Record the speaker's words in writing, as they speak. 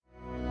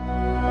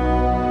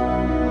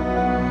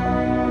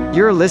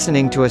You're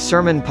listening to a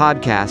sermon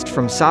podcast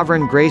from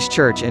Sovereign Grace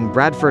Church in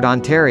Bradford,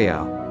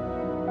 Ontario.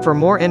 For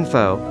more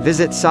info,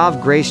 visit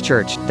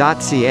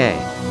sovgracechurch.ca.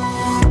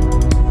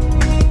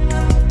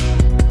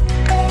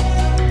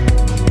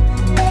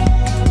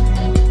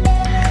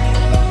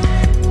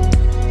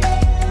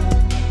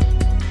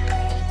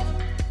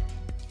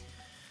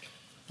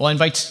 Well, I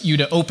invite you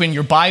to open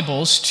your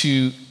Bibles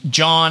to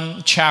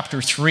John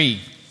chapter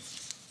 3.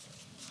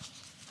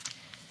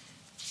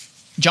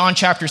 John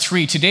chapter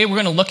 3. Today we're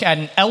going to look at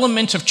an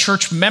element of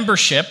church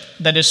membership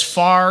that is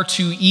far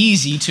too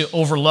easy to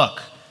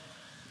overlook.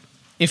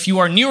 If you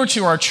are newer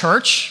to our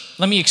church,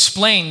 let me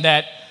explain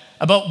that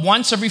about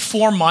once every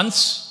 4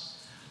 months,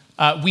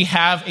 we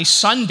have a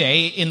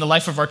Sunday in the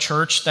life of our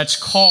church that's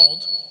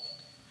called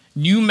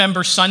New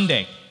Member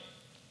Sunday.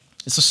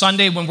 It's a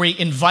Sunday when we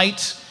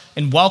invite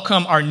and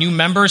welcome our new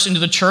members into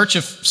the church.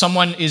 If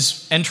someone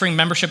is entering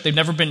membership, they've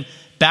never been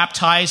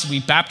baptized, we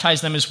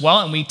baptize them as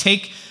well, and we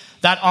take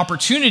that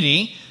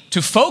opportunity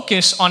to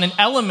focus on an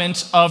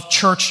element of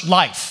church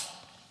life.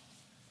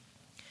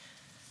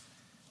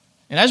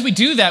 And as we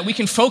do that, we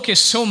can focus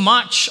so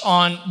much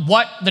on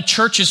what the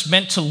church is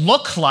meant to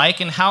look like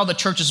and how the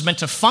church is meant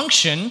to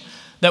function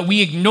that we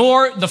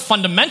ignore the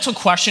fundamental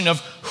question of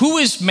who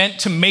is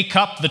meant to make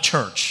up the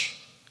church.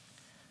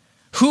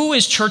 Who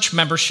is church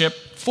membership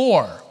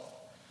for?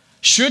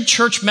 Should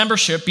church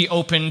membership be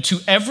open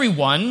to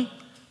everyone,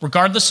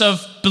 regardless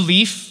of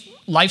belief,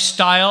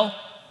 lifestyle,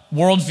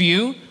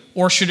 worldview,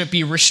 or should it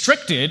be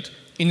restricted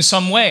in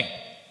some way?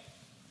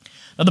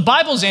 Now, the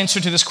Bible's answer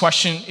to this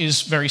question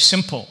is very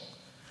simple.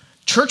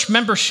 Church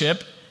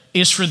membership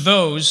is for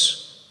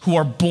those who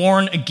are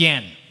born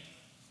again.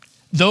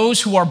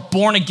 Those who are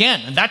born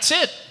again, and that's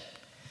it.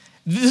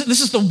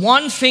 This is the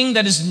one thing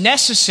that is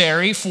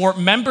necessary for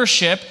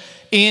membership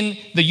in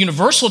the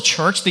universal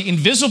church, the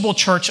invisible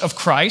church of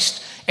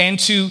Christ, and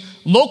to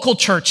local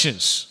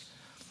churches.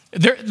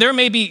 There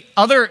may be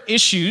other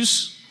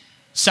issues,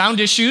 sound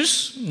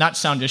issues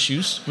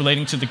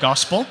relating to the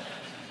gospel,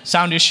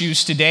 sound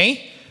issues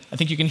today. I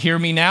think you can hear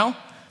me now.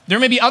 There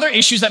may be other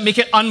issues that make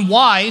it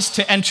unwise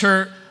to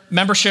enter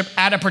membership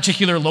at a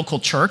particular local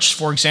church.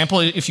 For example,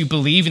 if you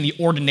believe in the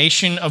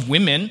ordination of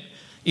women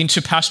into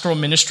pastoral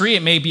ministry,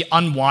 it may be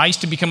unwise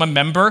to become a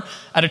member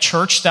at a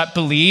church that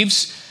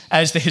believes,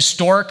 as the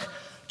historic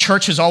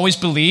church has always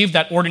believed,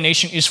 that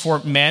ordination is for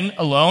men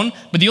alone.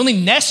 But the only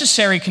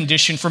necessary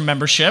condition for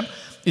membership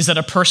is that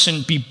a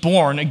person be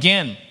born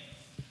again.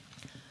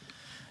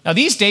 Now,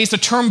 these days, the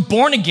term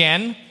born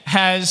again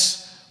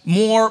has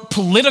more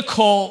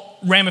political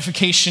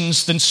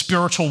ramifications than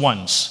spiritual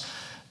ones.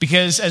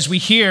 Because as we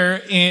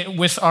hear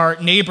with our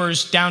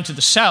neighbors down to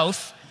the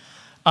south,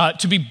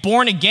 to be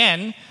born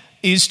again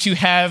is to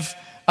have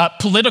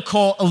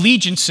political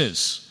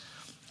allegiances.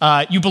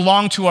 You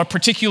belong to a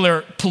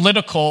particular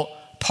political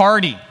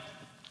party.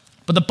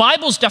 But the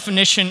Bible's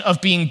definition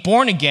of being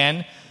born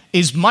again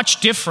is much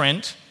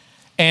different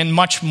and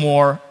much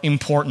more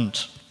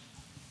important.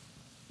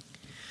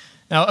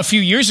 Now, a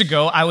few years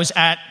ago, I was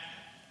at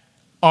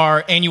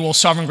our annual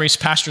Sovereign Grace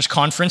Pastors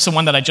Conference, the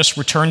one that I just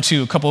returned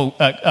to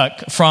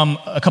from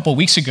a couple of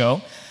weeks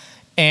ago,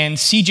 and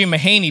C.J.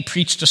 Mahaney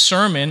preached a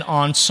sermon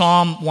on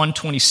Psalm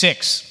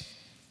 126.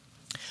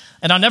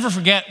 And I'll never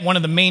forget one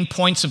of the main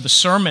points of the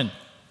sermon.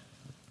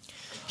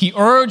 He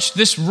urged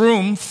this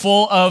room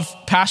full of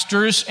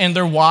pastors and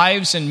their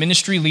wives and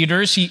ministry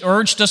leaders, he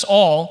urged us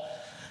all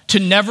to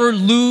never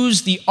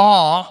lose the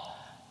awe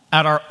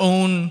at our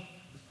own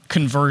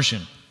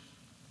conversion.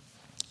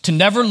 To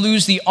never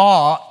lose the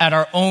awe at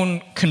our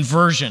own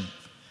conversion.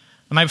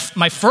 My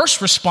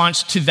first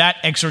response to that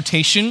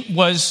exhortation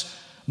was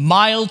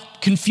mild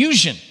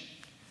confusion.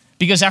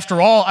 Because after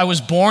all, I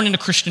was born in a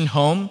Christian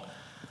home,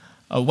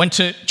 went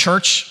to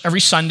church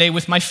every Sunday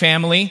with my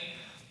family,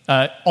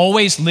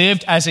 always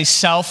lived as a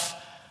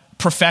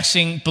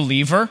self-professing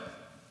believer.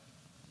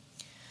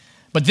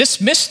 But this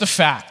missed the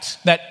fact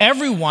that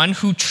everyone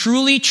who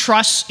truly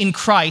trusts in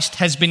Christ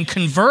has been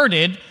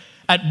converted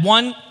at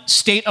one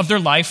state of their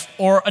life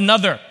or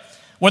another.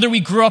 Whether we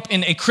grew up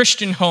in a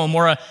Christian home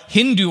or a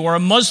Hindu or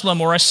a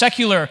Muslim or a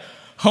secular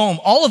home,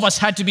 all of us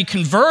had to be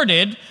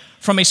converted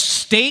from a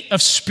state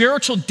of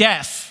spiritual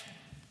death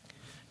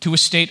to a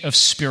state of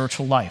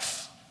spiritual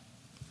life.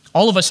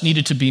 All of us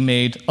needed to be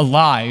made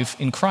alive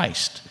in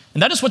Christ.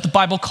 And that is what the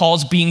Bible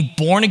calls being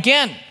born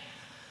again.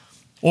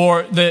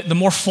 Or the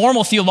more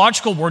formal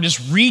theological word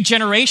is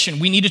regeneration.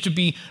 We needed to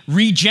be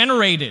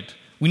regenerated.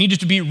 We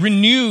needed to be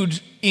renewed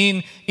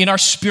in our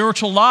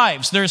spiritual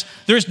lives.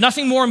 There's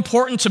nothing more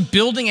important to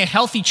building a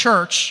healthy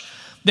church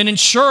than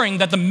ensuring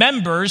that the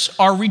members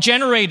are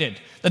regenerated,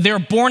 that they are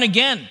born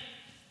again.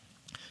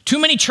 Too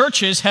many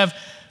churches have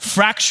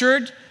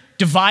fractured,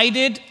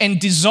 divided, and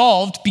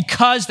dissolved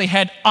because they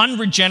had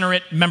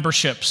unregenerate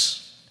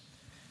memberships.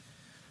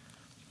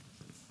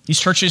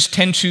 These churches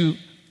tend to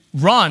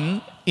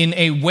run in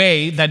a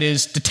way that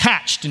is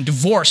detached and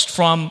divorced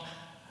from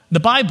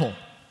the Bible.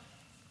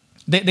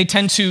 They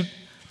tend to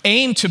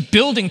aim to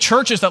building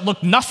churches that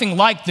look nothing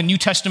like the New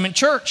Testament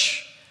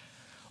church.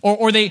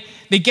 or they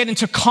get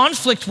into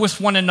conflict with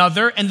one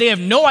another and they have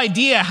no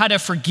idea how to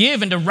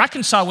forgive and to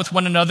reconcile with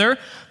one another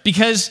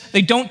because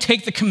they don't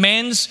take the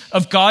commands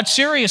of God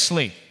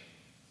seriously.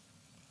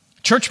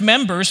 Church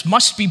members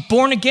must be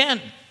born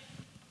again.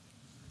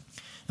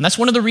 And that's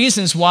one of the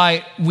reasons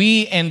why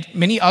we and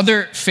many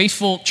other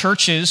faithful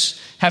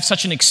churches have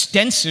such an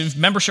extensive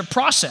membership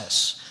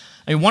process.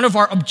 I mean, one of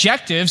our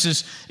objectives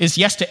is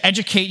yes, to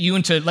educate you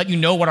and to let you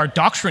know what our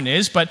doctrine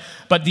is, but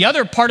the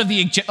other part of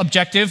the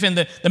objective and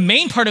the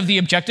main part of the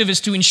objective is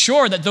to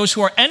ensure that those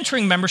who are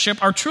entering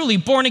membership are truly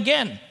born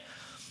again,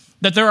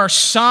 that there are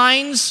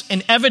signs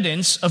and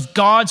evidence of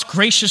God's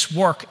gracious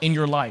work in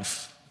your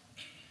life.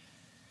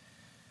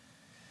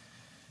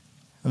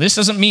 This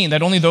doesn't mean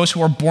that only those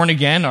who are born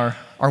again are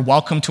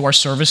welcome to our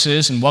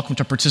services and welcome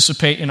to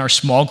participate in our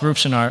small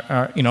groups and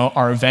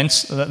our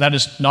events. That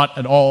is not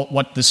at all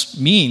what this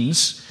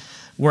means.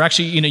 We're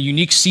actually in a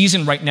unique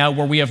season right now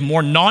where we have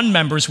more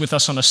non-members with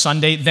us on a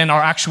Sunday than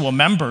our actual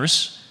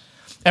members.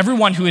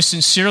 Everyone who is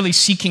sincerely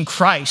seeking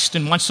Christ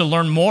and wants to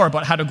learn more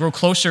about how to grow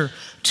closer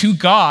to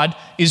God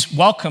is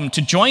welcome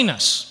to join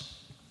us.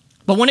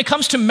 But when it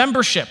comes to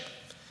membership,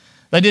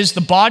 that is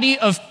the body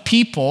of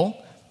people,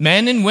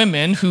 men and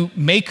women who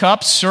make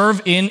up,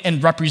 serve in,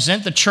 and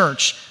represent the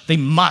church, they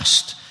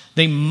must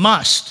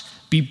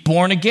be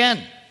born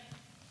again.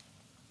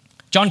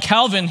 John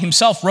Calvin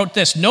himself wrote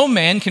this: "No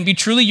man can be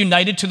truly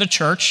united to the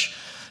church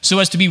so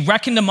as to be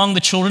reckoned among the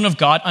children of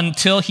God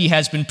until he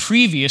has been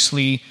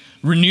previously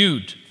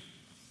renewed.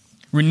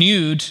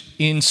 Renewed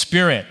in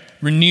spirit,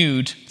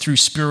 renewed through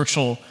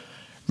spiritual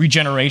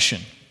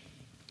regeneration."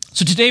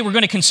 So today we're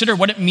going to consider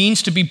what it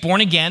means to be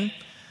born again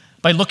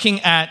by looking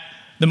at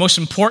the most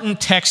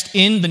important text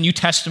in the New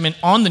Testament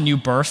on the new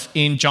birth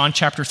in John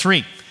chapter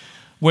 3,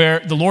 where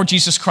the Lord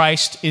Jesus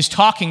Christ is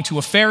talking to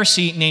a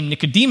Pharisee named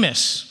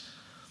Nicodemus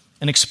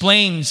and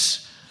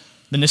explains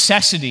the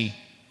necessity,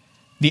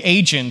 the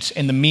agent,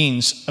 and the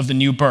means of the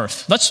new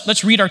birth.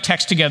 Let's read our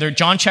text together,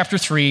 John chapter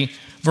 3,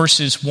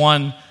 verses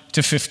 1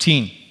 to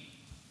 15.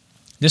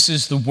 This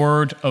is the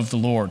word of the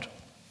Lord.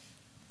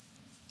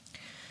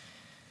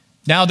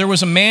 Now there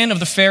was a man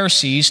of the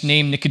Pharisees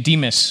named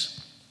Nicodemus,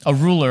 a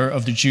ruler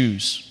of the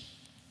Jews.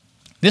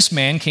 This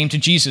man came to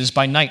Jesus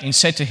by night and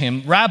said to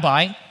him,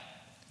 "Rabbi,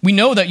 we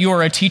know that you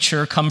are a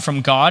teacher come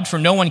from God, for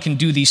no one can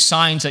do these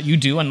signs that you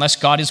do unless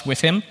God is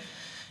with him."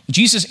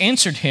 Jesus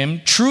answered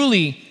him,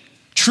 "Truly,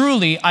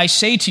 truly, I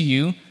say to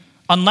you,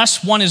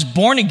 unless one is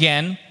born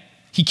again,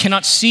 he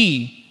cannot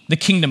see the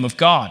kingdom of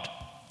God."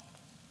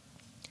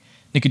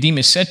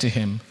 Nicodemus said to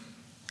him,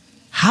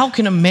 "How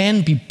can a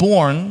man be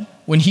born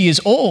when he is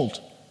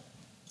old?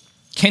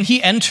 Can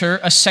he enter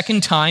a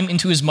second time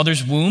into his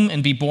mother's womb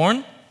and be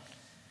born?"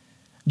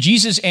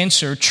 Jesus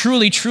answered,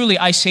 "Truly, truly,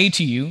 I say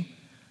to you,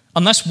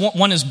 unless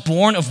one is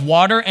born of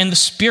water and the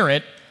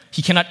Spirit,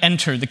 he cannot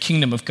enter the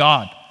kingdom of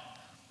God.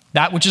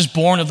 That which is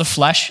born of the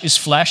flesh is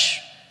flesh,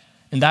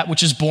 and that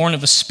which is born of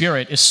the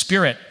Spirit is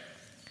spirit.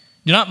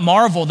 Do not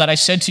marvel that I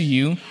said to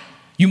you,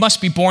 you must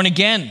be born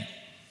again.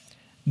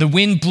 The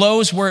wind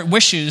blows where it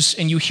wishes,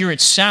 and you hear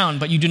its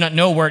sound, but you do not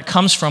know where it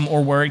comes from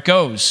or where it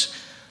goes.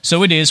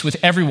 So it is with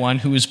everyone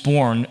who is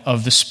born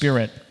of the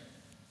Spirit."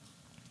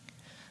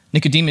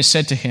 Nicodemus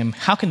said to him,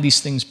 "How can these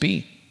things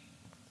be?"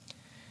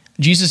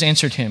 Jesus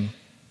answered him,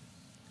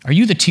 "Are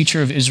you the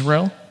teacher of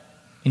Israel,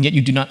 and yet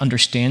you do not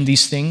understand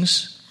these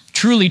things?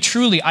 Truly,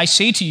 truly, I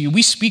say to you,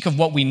 we speak of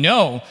what we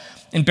know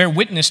and bear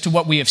witness to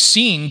what we have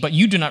seen, but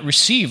you do not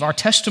receive our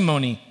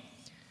testimony.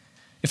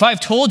 If I have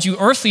told you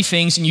earthly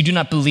things and you do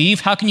not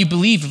believe, how can you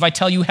believe if I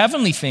tell you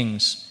heavenly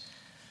things?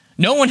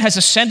 No one has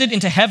ascended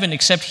into heaven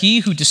except he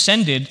who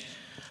descended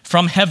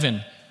from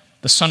heaven,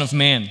 the Son of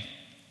Man.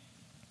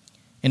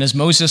 And as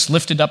Moses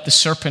lifted up the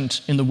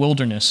serpent in the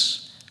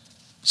wilderness,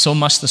 so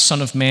must the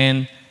Son of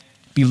Man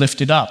be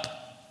lifted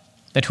up,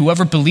 that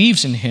whoever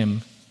believes in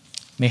him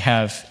may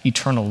have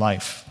eternal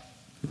life."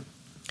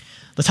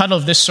 The title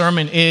of this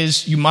sermon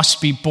is "You Must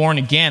Be Born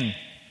Again."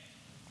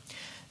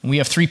 And we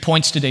have 3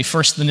 points today.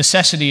 First, the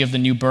necessity of the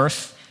new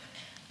birth.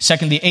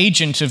 Second, the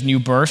agent of new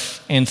birth.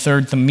 And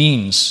third, the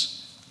means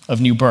of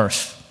new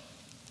birth.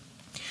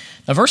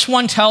 Now, verse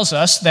 1 tells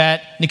us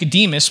that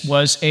Nicodemus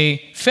was a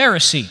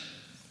Pharisee,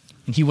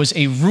 and he was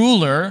a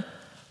ruler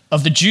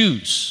of the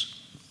Jews.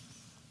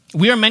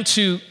 We are meant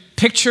to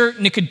picture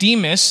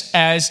Nicodemus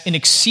as an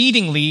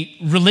exceedingly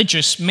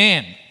religious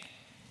man.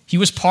 He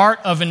was part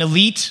of an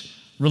elite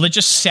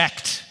religious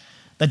sect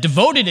that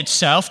devoted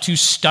itself to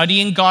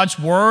studying God's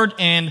word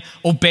and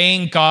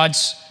obeying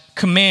God's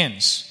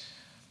commands.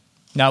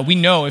 Now, we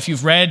know, if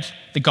you've read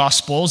the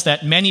Gospels,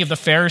 that many of the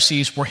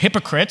Pharisees were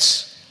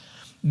hypocrites.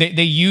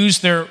 They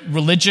used their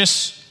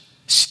religious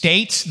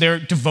state, their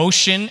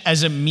devotion,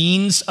 as a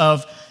means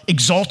of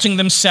exalting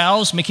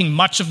themselves, making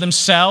much of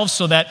themselves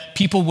so that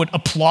people would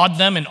applaud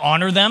them and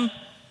honor them.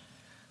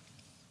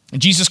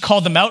 And Jesus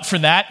called them out for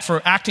that,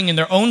 for acting in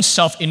their own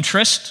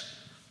self-interest.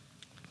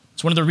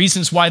 It's one of the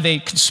reasons why they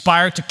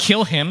conspired to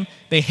kill him.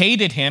 They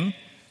hated him.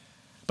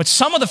 But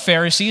some of the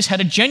Pharisees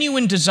had a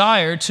genuine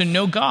desire to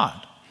know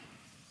God.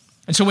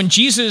 And so when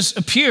Jesus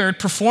appeared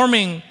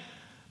performing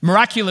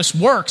miraculous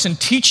works and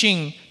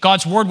teaching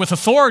God's word with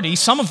authority,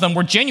 some of them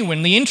were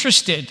genuinely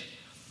interested.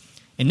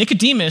 And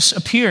Nicodemus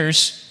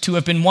appears to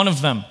have been one of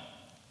them.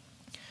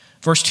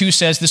 Verse 2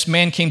 says, "This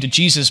man came to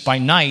Jesus by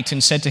night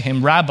and said to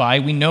him, 'Rabbi,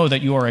 we know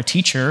that you are a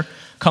teacher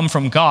come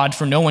from God,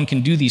 for no one can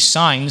do these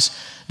signs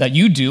that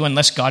you do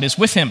unless God is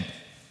with him.'"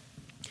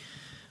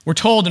 We're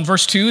told in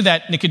verse 2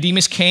 that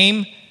Nicodemus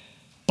came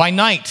by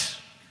night,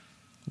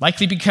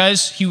 likely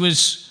because he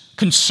was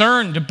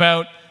concerned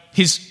about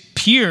his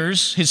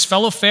peers, his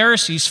fellow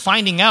Pharisees,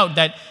 finding out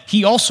that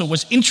he also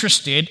was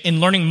interested in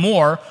learning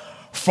more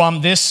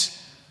from this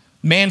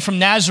man from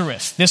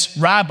Nazareth, this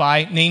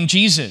rabbi named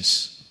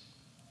Jesus.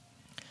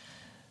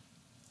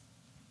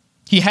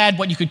 He had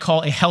what you could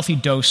call a healthy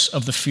dose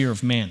of the fear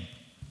of man.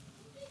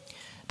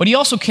 But he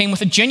also came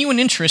with a genuine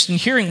interest in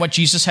hearing what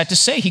Jesus had to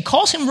say. He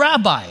calls him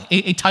rabbi,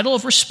 a title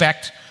of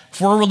respect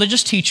for a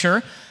religious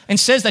teacher, and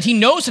says that he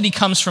knows that he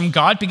comes from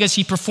God because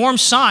he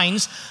performs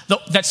signs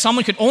that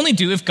someone could only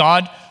do if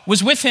God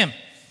was with him.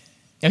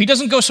 Now, he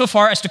doesn't go so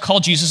far as to call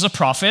Jesus a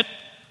prophet.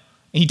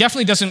 He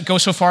definitely doesn't go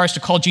so far as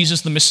to call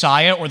Jesus the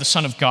Messiah or the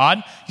Son of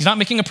God. He's not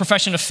making a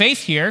profession of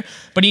faith here,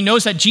 but he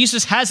knows that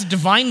Jesus has a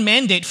divine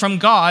mandate from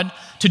God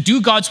to do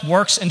God's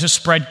works and to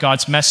spread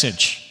God's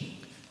message.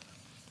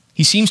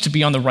 He seems to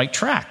be on the right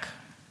track.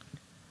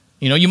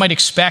 You know, you might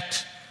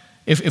expect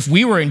if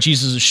we were in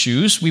Jesus'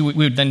 shoes, we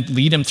would then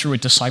lead him through a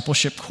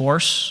discipleship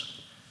course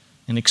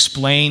and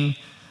explain,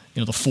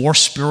 the 4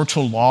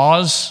 spiritual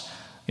laws,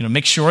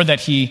 make sure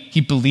that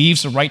he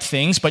believes the right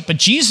things. But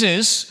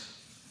Jesus,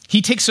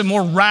 he takes a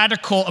more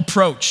radical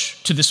approach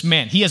to this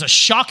man. He has a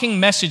shocking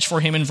message for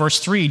him in verse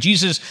 3.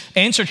 Jesus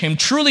answered him,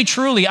 "Truly,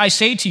 truly, I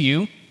say to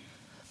you,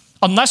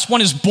 unless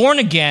one is born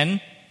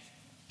again,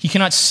 he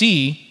cannot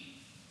see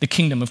the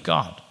kingdom of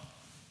God."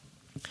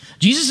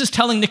 Jesus is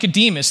telling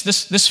Nicodemus,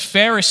 this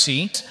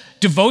Pharisee,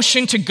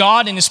 devotion to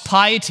God and his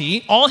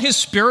piety, all his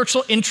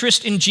spiritual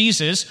interest in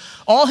Jesus,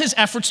 all his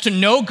efforts to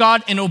know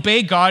God and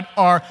obey God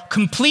are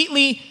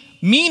completely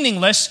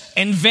meaningless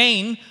and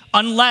vain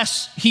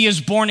unless he is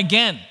born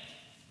again.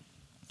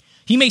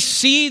 He may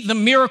see the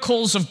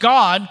miracles of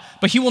God,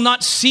 but he will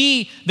not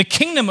see the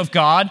kingdom of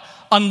God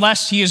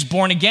unless he is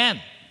born again.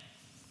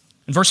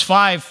 In verse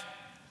 5,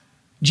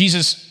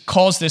 Jesus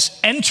calls this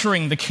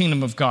entering the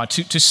kingdom of God.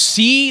 To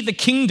see the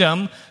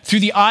kingdom through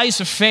the eyes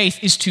of faith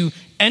is to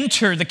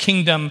enter the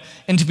kingdom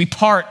and to be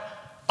part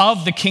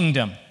of the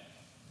kingdom.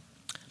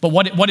 But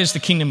what is the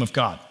kingdom of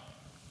God?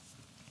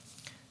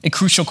 A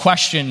crucial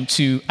question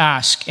to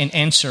ask and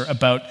answer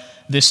about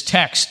this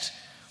text.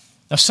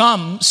 Now,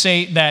 some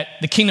say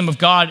that the kingdom of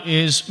God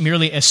is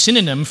merely a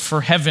synonym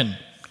for heaven.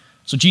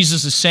 So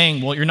Jesus is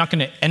saying, well, you're not going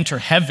to enter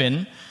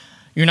heaven.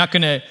 You're not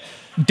going to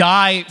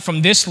die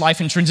from this life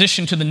and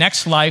transition to the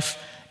next life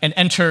and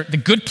enter the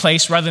good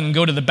place rather than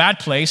go to the bad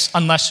place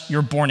unless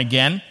you're born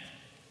again.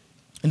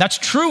 And that's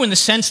true in the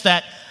sense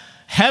that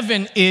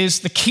heaven is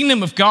the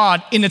kingdom of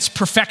God in its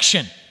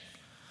perfection.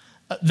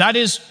 That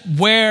is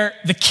where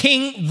the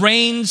king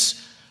reigns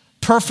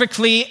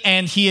perfectly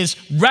and he is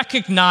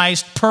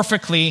recognized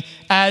perfectly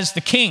as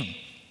the king.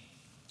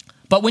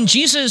 But when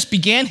Jesus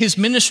began his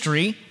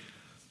ministry,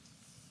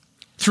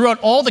 throughout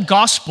all the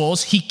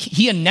Gospels,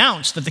 he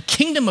announced that the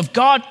kingdom of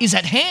God is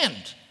at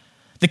hand.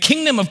 The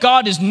kingdom of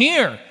God is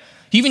near.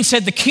 He even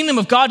said the kingdom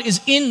of God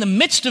is in the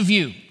midst of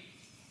you.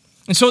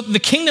 And so the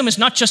kingdom is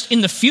not just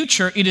in the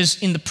future, it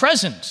is in the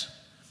present.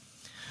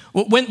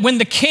 When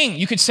the king,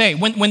 you could say,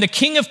 when the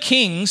King of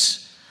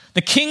Kings,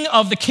 the king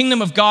of the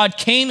kingdom of God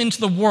came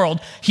into the world,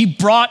 he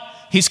brought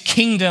his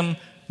kingdom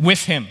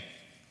with him.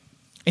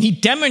 And he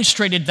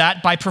demonstrated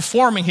that by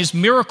performing his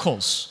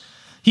miracles.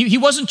 He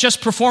wasn't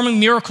just performing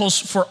miracles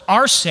for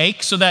our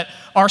sake so that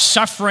our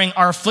suffering,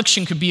 our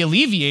affliction could be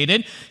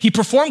alleviated. He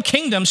performed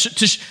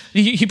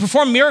he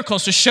performed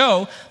miracles to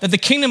show that the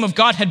kingdom of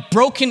God had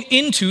broken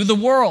into the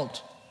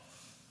world.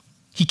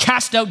 He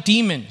cast out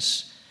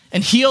demons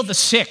and healed the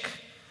sick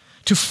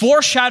to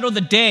foreshadow the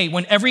day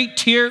when every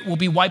tear will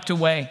be wiped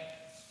away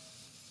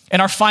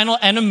and our final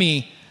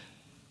enemy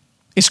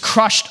is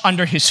crushed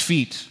under his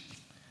feet,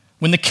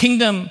 when the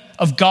kingdom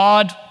of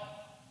God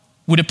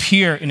would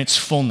appear in its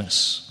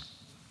fullness.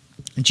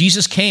 And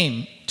Jesus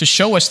came to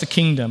show us the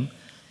kingdom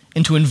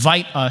and to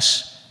invite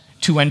us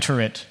to enter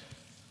it.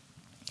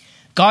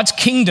 God's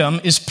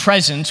kingdom is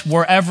present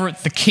wherever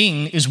the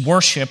king is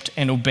worshiped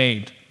and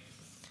obeyed.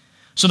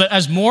 So that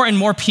as more and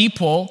more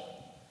people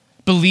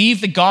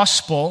believe the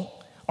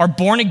gospel, are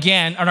born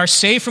again, and are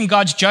saved from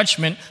God's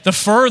judgment, the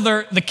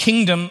further the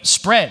kingdom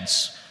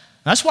spreads.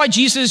 That's why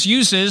Jesus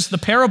uses the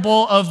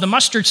parable of the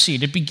mustard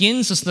seed. It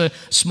begins as the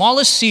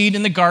smallest seed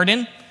in the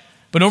garden,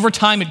 but over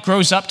time it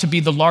grows up to be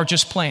the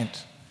largest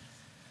plant.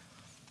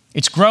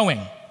 It's growing,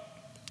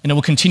 and it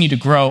will continue to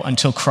grow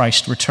until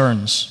Christ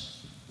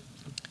returns.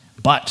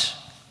 But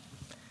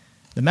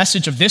the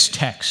message of this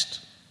text,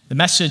 the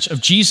message of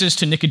Jesus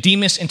to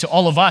Nicodemus and to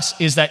all of us,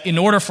 is that in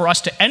order for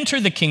us to enter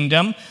the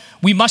kingdom,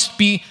 we must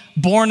be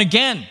born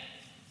again.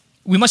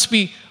 We must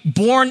be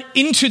born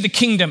into the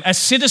kingdom as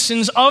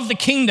citizens of the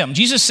kingdom.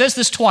 Jesus says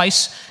this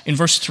twice in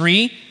verse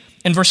 3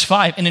 and verse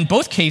 5. And in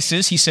both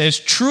cases, he says,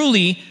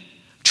 truly,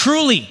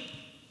 truly.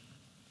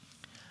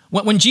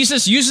 When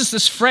Jesus uses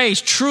this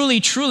phrase, truly,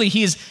 truly,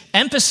 he is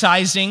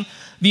emphasizing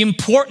the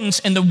importance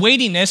and the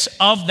weightiness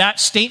of that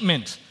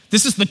statement.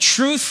 This is the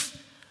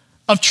truth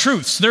of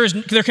truths.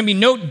 There can be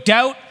no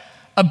doubt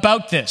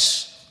about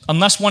this.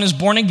 Unless one is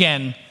born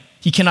again,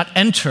 he cannot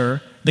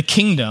enter the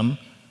kingdom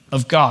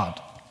of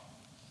God.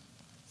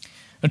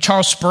 Now,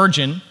 Charles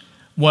Spurgeon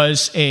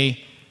was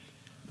a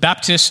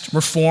Baptist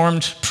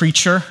Reformed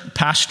preacher,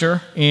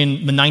 pastor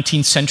in the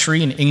 19th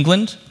century in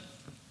England,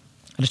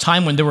 at a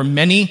time when there were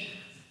many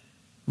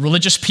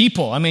religious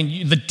people. I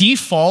mean, the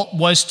default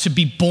was to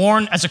be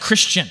born as a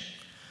Christian.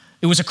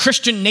 It was a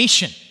Christian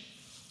nation.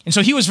 And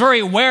so he was very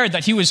aware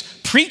that he was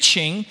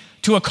preaching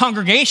to a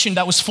congregation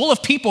that was full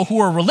of people who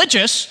were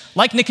religious,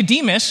 like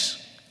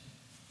Nicodemus,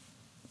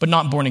 but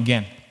not born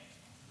again.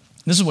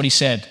 This is what he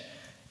said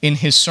in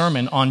his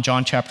sermon on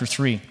John chapter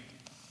 3.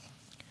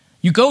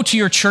 You go to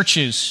your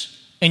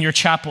churches and your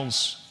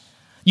chapels.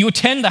 You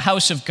attend the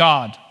house of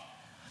God.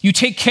 You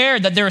take care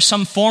that there is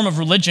some form of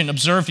religion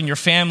observed in your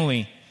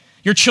family.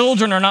 Your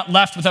children are not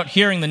left without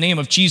hearing the name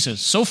of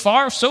Jesus. So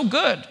far, so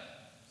good.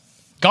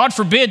 God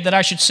forbid that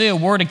I should say a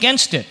word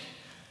against it.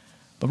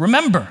 But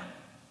remember,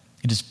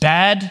 it is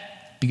bad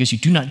because you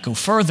do not go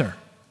further.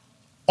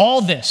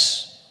 All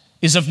this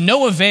is of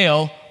no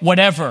avail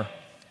whatever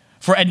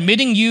for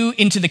admitting you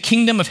into the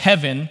kingdom of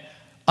heaven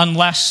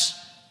unless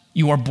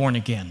you are born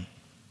again.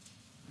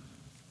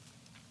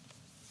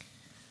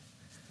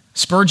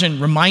 Spurgeon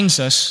reminds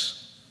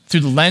us through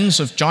the lens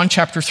of John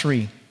chapter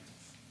 3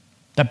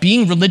 that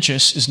being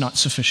religious is not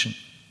sufficient.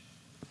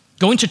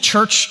 Going to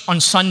church on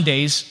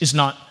Sundays is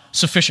not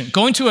sufficient.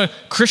 Going to a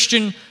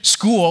Christian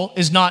school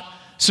is not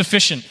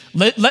sufficient.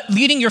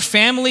 Leading your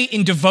family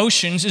in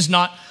devotions is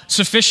not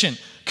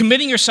sufficient.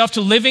 Committing yourself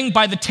to living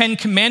by the 10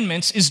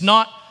 commandments is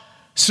not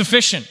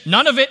sufficient.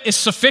 None of it is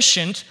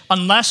sufficient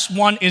unless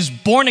one is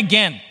born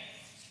again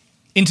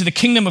into the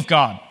kingdom of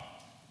God.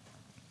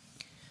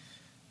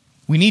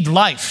 We need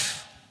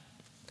life.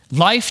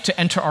 Life to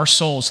enter our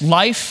souls.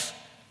 Life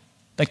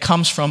that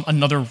comes from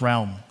another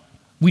realm.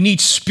 We need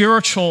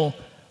spiritual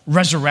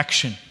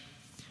resurrection.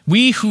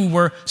 We who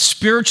were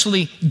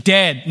spiritually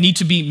dead need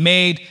to be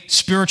made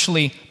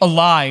spiritually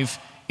alive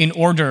in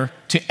order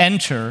to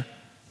enter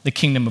the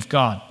kingdom of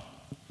God.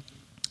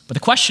 But the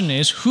question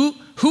is, who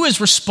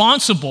is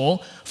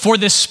responsible for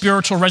this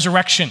spiritual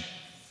resurrection?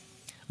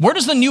 Where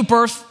does the new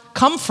birth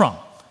come from?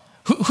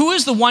 Who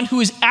is the one who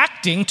is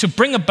acting to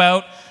bring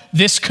about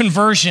this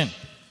conversion?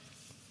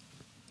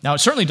 Now, it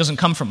certainly doesn't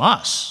come from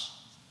us.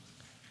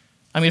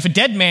 I mean, if a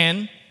dead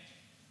man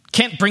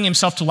can't bring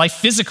himself to life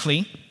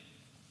physically,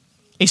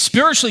 a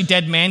spiritually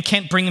dead man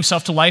can't bring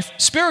himself to life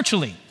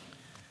spiritually.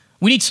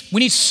 We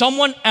need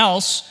someone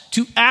else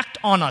to act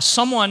on us,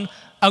 someone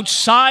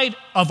outside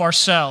of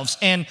ourselves.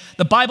 And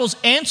the Bible's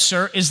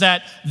answer is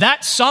that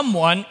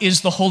someone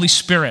is the Holy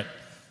Spirit.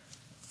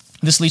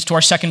 This leads to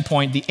our second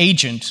point, the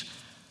agent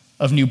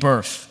of new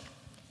birth.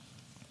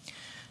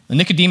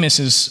 Nicodemus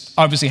is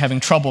obviously having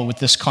trouble with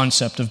this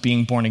concept of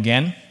being born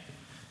again.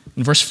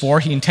 In verse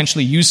 4, he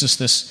intentionally uses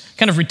this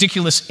kind of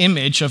ridiculous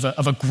image of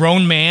a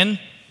grown man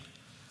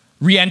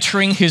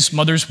re-entering his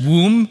mother's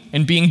womb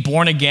and being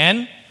born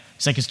again.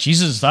 He's like,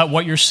 is that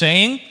what you're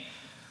saying?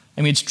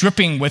 I mean, it's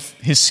dripping with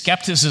his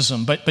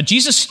skepticism. But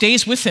Jesus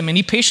stays with him, and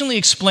he patiently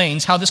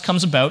explains how this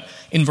comes about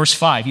in verse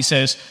 5. He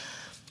says,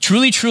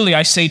 truly, truly,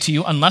 I say to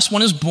you, unless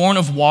one is born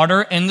of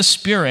water and the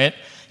Spirit,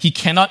 he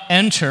cannot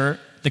enter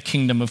the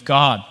kingdom of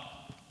God.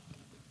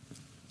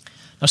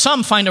 Now,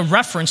 some find a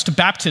reference to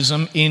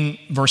baptism in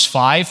verse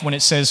 5 when it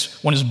says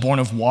one is born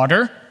of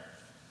water.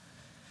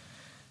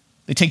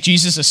 They take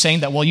Jesus as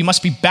saying that, well, you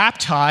must be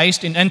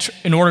baptized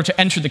in order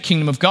to enter the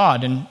kingdom of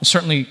God. And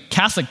certainly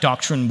Catholic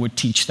doctrine would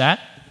teach that.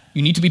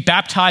 You need to be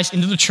baptized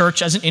into the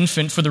church as an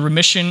infant for the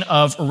remission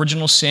of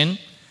original sin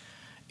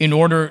in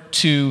order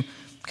to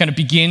kind of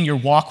begin your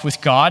walk with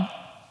God.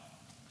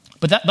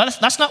 But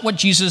that's not what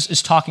Jesus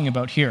is talking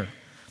about here.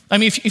 I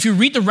mean, if you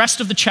read the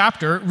rest of the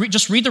chapter,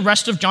 just read the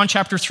rest of John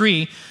chapter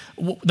 3,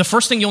 the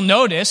first thing you'll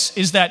notice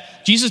is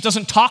that Jesus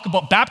doesn't talk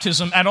about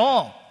baptism at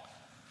all.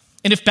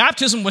 And if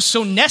baptism was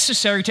so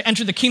necessary to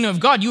enter the kingdom of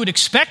God, you would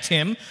expect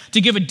him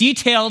to give a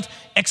detailed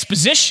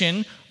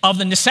exposition of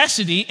the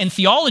necessity and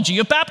theology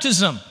of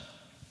baptism.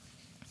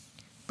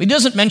 But he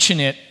doesn't mention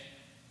it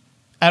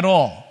at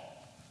all.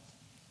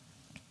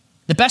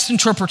 The best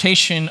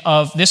interpretation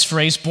of this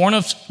phrase, born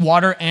of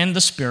water and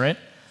the Spirit,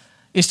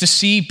 is to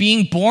see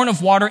being born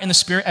of water and the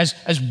Spirit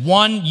as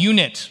one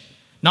unit,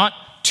 not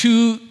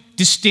two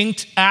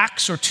distinct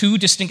acts or two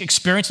distinct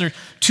experiences. There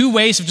are two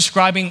ways of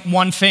describing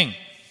one thing.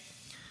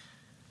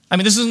 I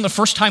mean, this isn't the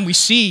first time we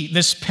see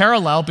this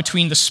parallel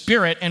between the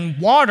Spirit and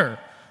water.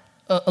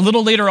 A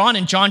little later on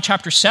in John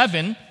chapter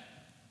 7,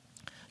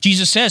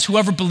 Jesus says,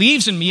 whoever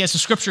believes in me, as the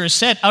scripture has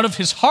said, out of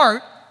his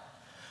heart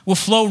will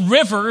flow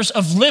rivers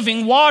of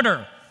living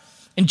water.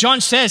 And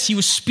John says he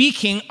was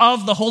speaking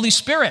of the Holy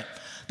Spirit,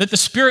 that the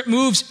Spirit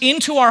moves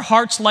into our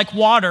hearts like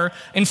water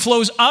and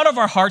flows out of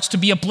our hearts to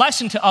be a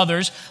blessing to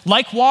others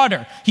like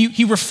water.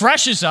 He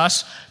refreshes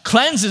us,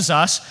 cleanses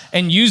us,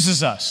 and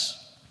uses us.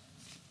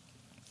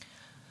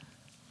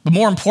 But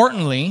more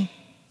importantly,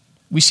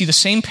 we see the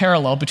same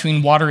parallel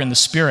between water and the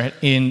Spirit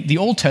in the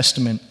Old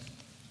Testament.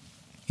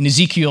 In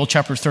Ezekiel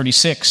chapter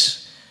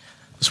 36,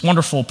 this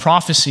wonderful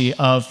prophecy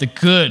of the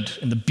good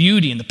and the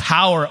beauty and the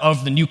power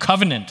of the new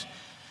covenant.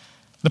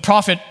 The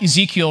prophet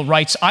Ezekiel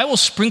writes, I will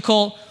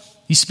sprinkle,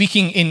 he's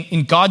speaking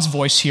in God's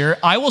voice here,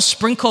 I will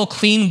sprinkle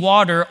clean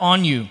water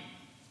on you,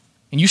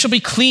 and you shall be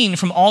clean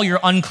from all your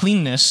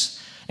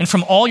uncleanness, and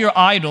from all your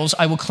idols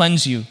I will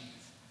cleanse you.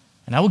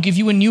 And I will give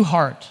you a new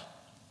heart,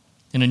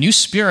 and a new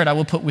spirit I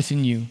will put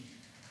within you.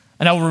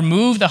 And I will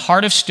remove the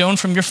heart of stone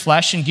from your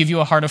flesh and give you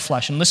a heart of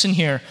flesh. And listen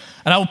here,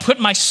 and I will put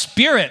my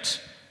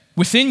spirit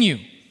within you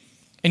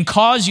and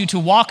cause you to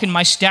walk in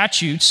my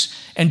statutes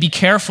and be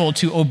careful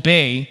to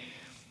obey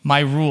my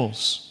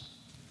rules.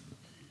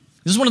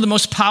 This is one of the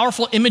most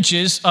powerful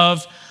images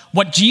of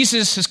what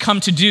Jesus has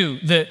come to do,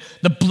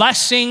 the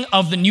blessing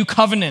of the new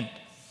covenant.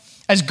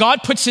 As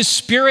God puts his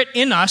Spirit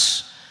in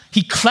us,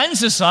 he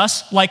cleanses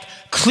us like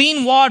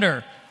clean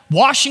water,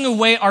 washing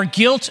away our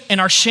guilt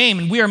and our shame,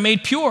 and we are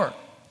made pure.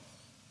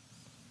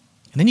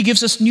 And then he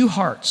gives us new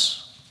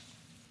hearts.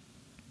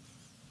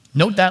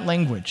 Note that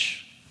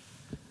language.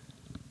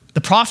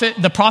 The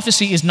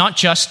prophecy is not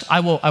just,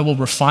 I will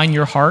refine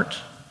your heart,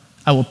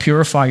 I will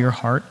purify your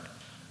heart.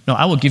 No,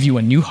 I will give you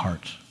a new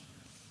heart.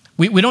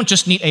 We don't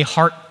just need a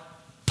heart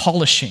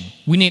polishing.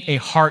 We need a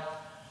heart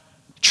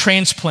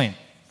transplant.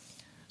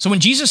 So when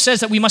Jesus says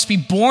that we must be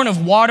born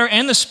of water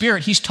and the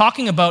Spirit, he's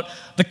talking about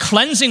the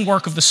cleansing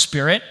work of the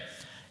Spirit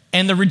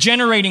and the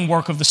regenerating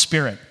work of the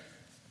Spirit.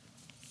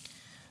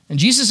 And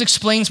Jesus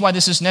explains why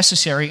this is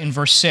necessary in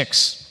verse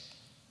 6.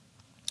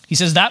 He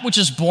says, that which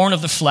is born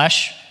of the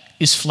flesh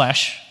is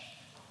flesh,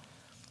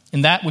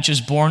 and that which is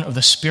born of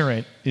the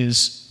Spirit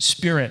is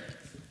spirit.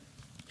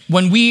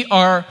 When we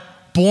are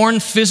born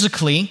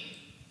physically,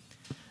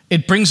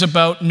 it brings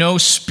about no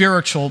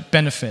spiritual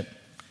benefit.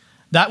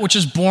 That which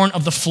is born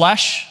of the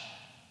flesh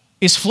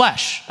is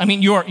flesh. I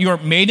mean, you are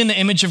made in the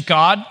image of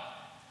God.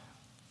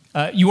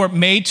 You are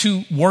made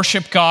to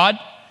worship God.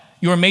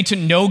 You are made to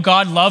know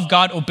God, love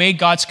God, obey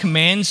God's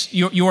commands.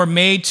 You are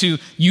made to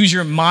use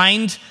your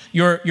mind,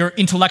 your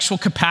intellectual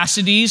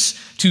capacities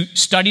to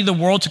study the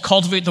world, to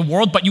cultivate the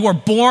world, but you are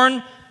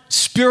born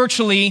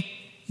spiritually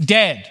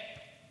dead.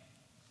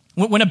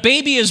 When a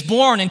baby is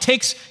born and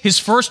takes his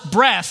first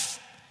breath,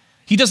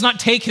 he does not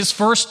take his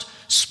first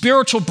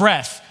spiritual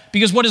breath,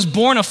 because what is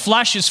born of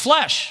flesh is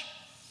flesh.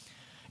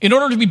 In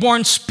order to be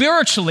born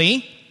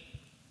spiritually,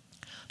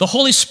 the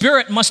Holy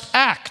Spirit must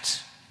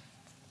act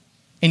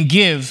and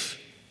give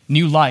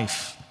new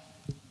life.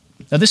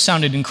 Now, this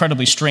sounded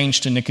incredibly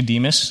strange to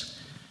Nicodemus,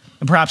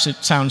 and perhaps it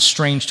sounds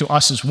strange to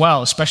us as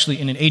well,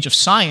 especially in an age of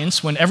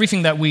science when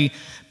everything that we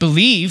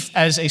believe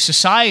as a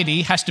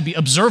society has to be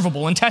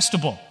observable and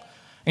testable.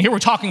 And here we're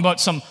talking about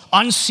some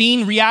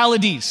unseen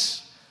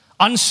realities,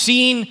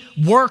 unseen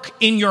work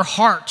in your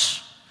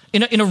heart,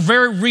 in a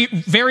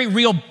very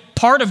real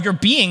part of your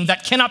being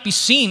that cannot be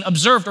seen,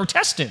 observed, or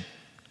tested.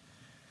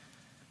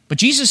 But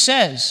Jesus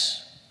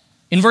says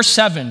in verse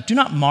 7, do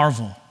not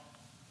marvel.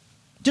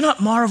 Do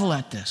not marvel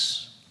at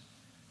this.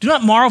 Do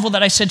not marvel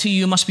that I said to you,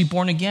 you must be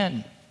born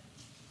again.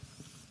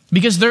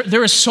 Because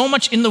there is so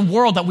much in the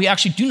world that we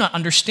actually do not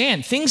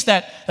understand. Things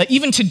that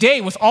even today,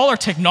 with all our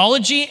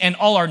technology and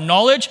all our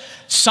knowledge,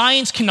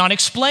 science cannot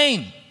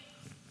explain.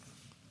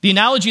 The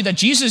analogy that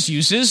Jesus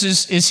uses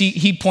is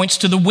he points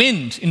to the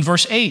wind in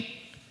verse 8.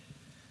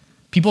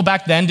 People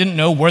back then didn't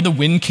know where the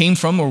wind came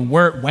from or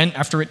where it went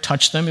after it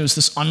touched them. It was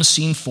this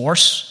unseen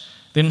force.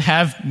 They didn't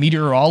have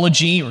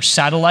meteorology or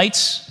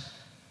satellites.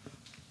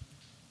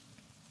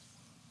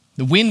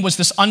 The wind was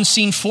this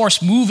unseen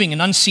force moving in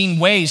unseen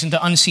ways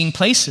into unseen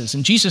places.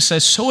 And Jesus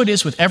says, so it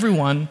is with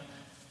everyone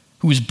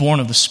who is born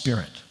of the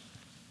Spirit.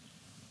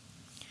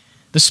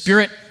 The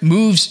Spirit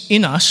moves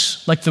in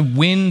us like the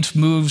wind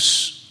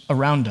moves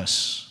around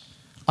us,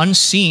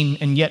 unseen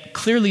and yet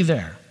clearly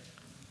there.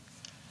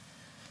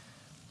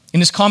 In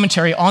his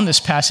commentary on this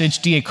passage,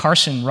 D.A.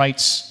 Carson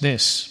writes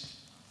this: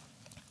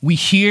 we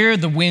hear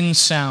the wind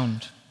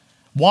sound,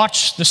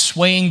 watch the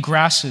swaying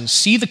grasses,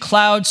 see the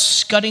clouds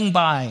scudding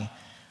by,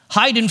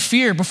 hide in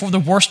fear before the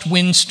worst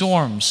wind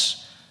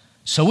storms.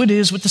 So it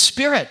is with the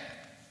Spirit.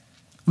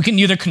 We can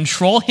neither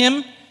control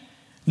him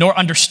nor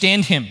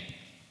understand him.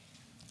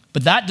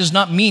 But that does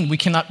not mean we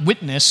cannot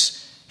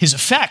witness his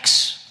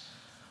effects.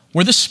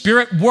 Where the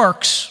Spirit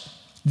works,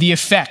 the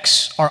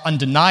effects are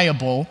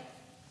undeniable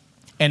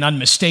and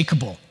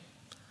unmistakable.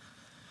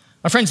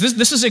 My friends,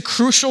 this is a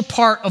crucial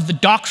part of the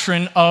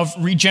doctrine of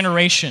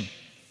regeneration.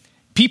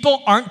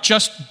 People aren't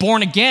just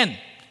born again.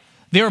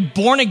 They are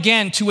born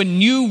again to a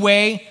new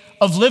way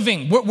of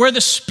living. Where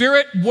the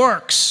Spirit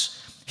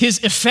works, his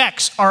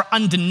effects are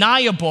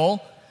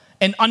undeniable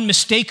and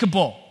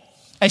unmistakable.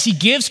 as he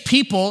gives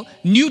people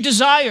new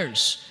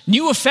desires,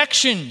 new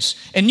affections,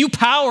 and new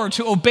power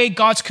to obey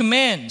God's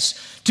commands.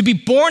 To be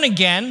born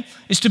again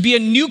is to be a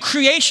new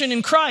creation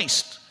in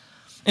Christ.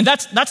 And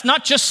that's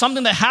not just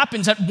something that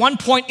happens at one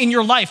point in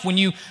your life when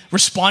you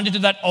responded to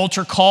that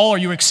altar call, or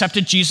you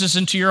accepted Jesus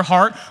into your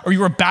heart, or you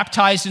were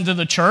baptized into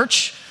the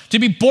church. To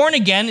be born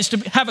again is to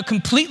have a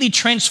completely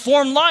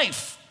transformed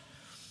life.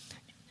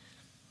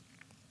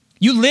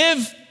 You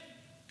live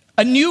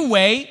a new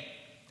way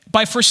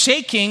by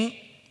forsaking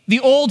the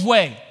old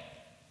way.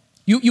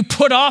 You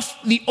put off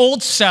the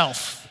old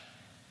self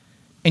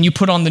and you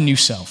put on the new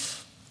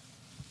self.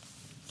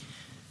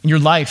 And your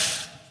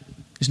life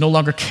is no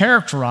longer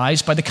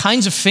characterized by the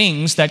kinds of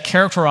things that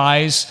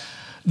characterize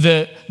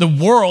the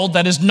world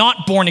that is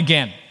not born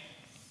again.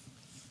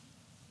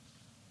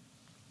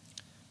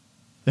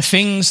 The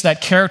things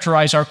that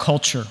characterize our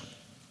culture: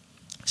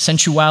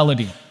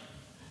 sensuality,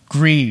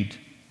 greed,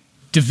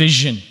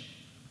 division,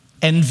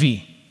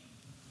 envy,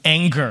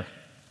 anger,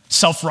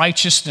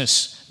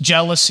 self-righteousness,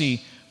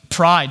 jealousy,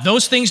 pride.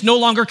 Those things no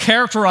longer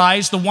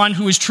characterize the one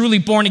who is truly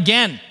born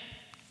again.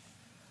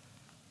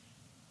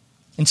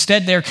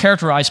 Instead, they are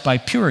characterized by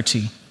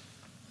purity,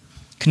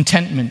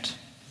 contentment,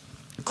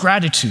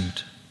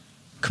 gratitude,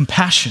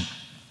 compassion,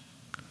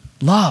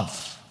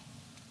 love.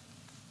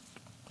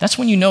 That's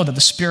when you know that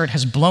the Spirit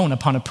has blown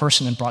upon a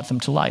person and brought them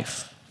to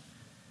life.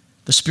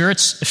 The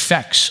Spirit's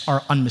effects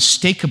are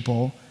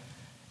unmistakable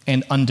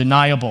and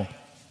undeniable.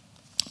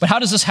 But how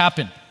does this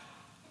happen?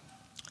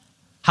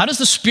 How does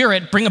the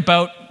Spirit bring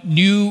about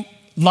new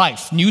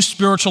life, new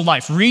spiritual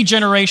life,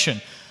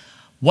 regeneration?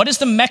 What is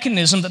the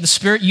mechanism that the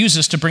Spirit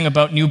uses to bring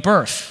about new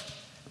birth?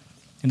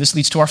 And this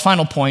leads to our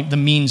final point, the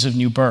means of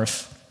new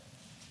birth.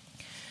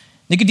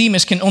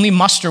 Nicodemus can only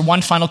muster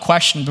one final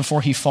question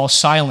before he falls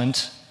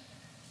silent.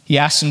 He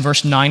asks in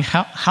verse 9,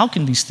 how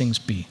can these things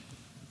be?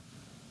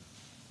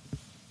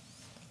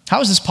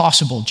 How is this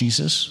possible,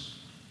 Jesus?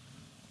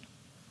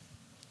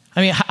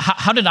 I mean,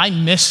 how did I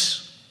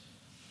miss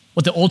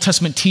what the Old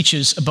Testament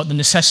teaches about the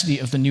necessity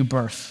of the new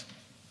birth?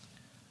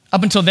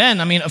 Up until then,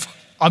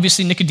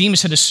 obviously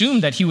Nicodemus had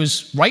assumed that he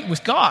was right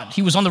with God.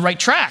 He was on the right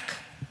track.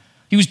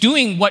 He was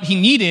doing what he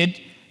needed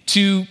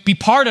to be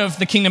part of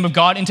the kingdom of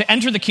God and to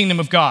enter the kingdom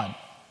of God.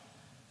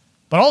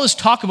 But all this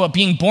talk about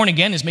being born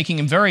again is making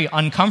him very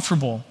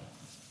uncomfortable.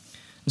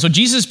 And so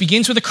Jesus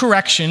begins with a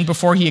correction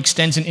before he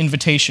extends an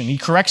invitation. He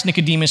corrects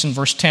Nicodemus in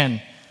verse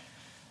 10.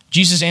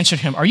 Jesus answered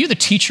him, "Are you the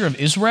teacher of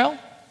Israel,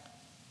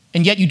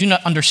 and yet you do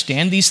not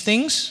understand these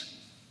things?"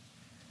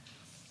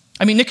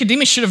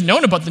 Nicodemus should have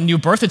known about the new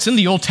birth. It's in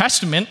the Old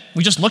Testament.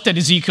 We just looked at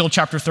Ezekiel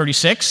chapter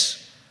 36.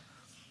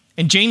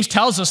 And James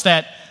tells us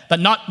that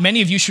not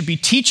many of you should be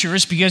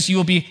teachers because you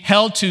will be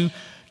held to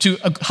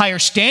a higher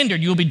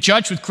standard. You will be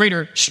judged with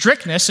greater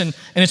strictness. And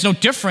it's no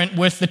different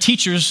with the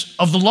teachers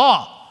of the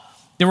law.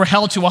 They were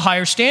held to a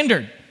higher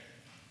standard.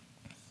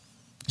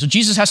 So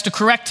Jesus has to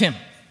correct him.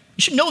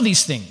 You should know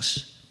these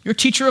things. You're a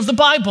teacher of the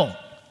Bible.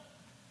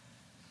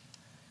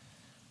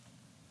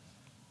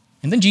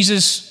 And then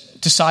Jesus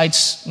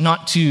decides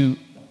not to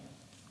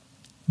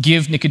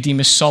give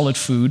Nicodemus solid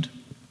food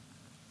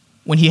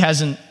when he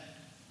hasn't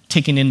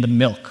taken in the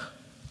milk.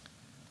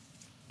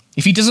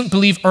 If he doesn't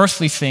believe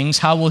earthly things,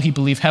 how will he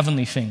believe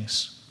heavenly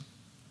things?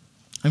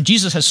 And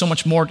Jesus has so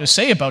much more to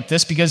say about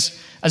this because,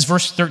 as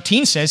verse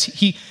 13 says,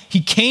 he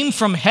came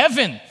from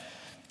heaven.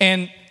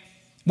 And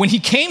when he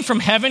came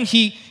from heaven,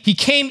 he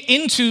came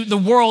into the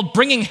world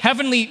bringing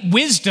heavenly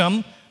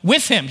wisdom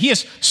with him. He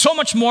has so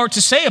much more to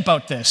say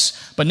about this,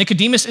 but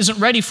Nicodemus isn't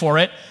ready for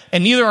it,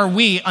 and neither are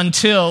we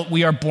until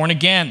we are born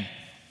again.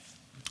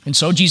 And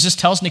so Jesus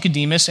tells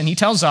Nicodemus, and he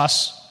tells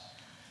us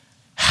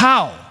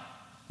how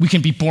we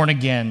can be born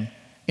again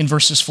in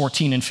verses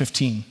 14 and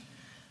 15.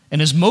 "And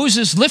as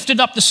Moses lifted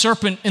up the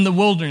serpent in the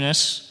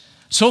wilderness,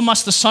 so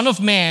must the Son of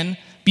Man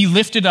be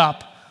lifted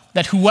up,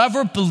 that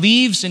whoever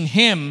believes in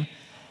him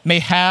may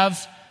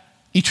have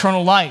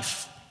eternal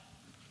life."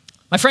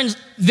 My friends,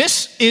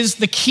 this is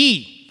the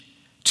key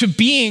to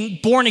being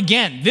born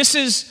again. This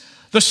is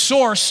the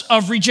source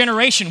of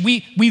regeneration.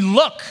 We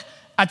look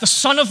at the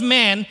Son of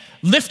Man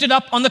lifted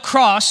up on the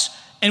cross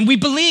and we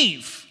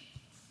believe.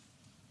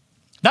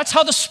 That's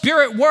how the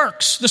Spirit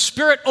works. The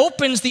Spirit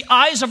opens the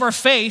eyes of our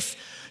faith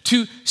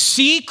to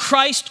see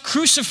Christ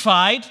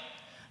crucified,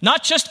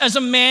 not just as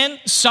a man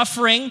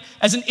suffering,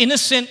 as an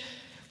innocent,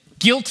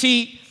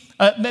 guilty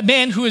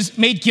man who is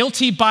made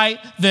guilty by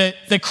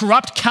the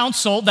corrupt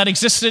council that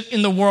existed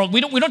in the world. We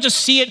don't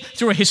just see it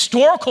through a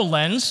historical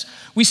lens.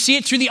 We see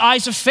it through the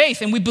eyes of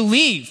faith, and we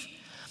believe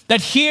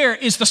that here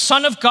is the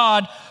Son of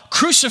God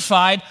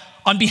crucified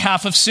on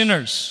behalf of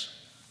sinners.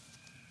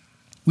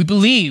 We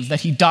believe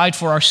that he died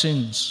for our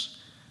sins,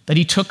 that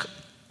he took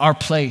our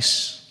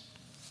place,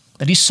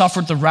 that he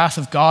suffered the wrath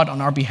of God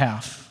on our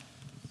behalf.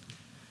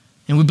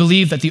 And we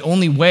believe that the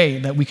only way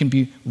that we can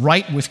be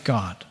right with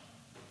God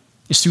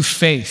is through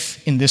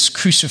faith in this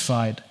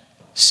crucified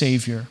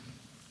Savior.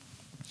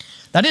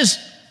 That is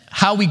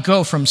how we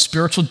go from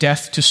spiritual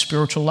death to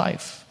spiritual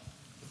life.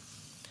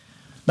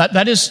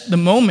 That is the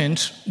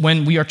moment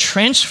when we are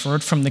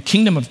transferred from the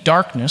kingdom of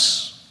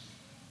darkness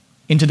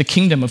into the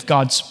kingdom of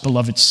God's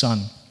beloved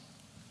Son.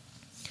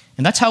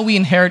 And that's how we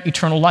inherit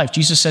eternal life.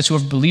 Jesus says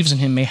whoever believes in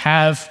him may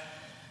have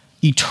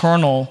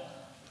eternal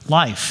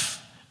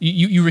life.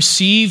 You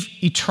receive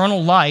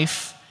eternal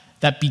life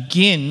that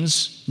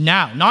begins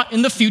now, not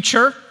in the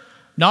future,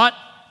 not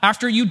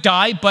after you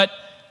die, but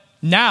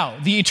now.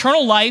 The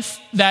eternal life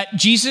that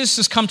Jesus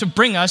has come to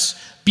bring us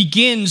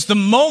begins the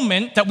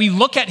moment that we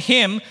look at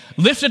him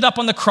lifted up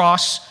on the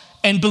cross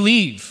and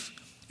believe.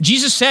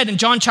 Jesus said in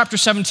John chapter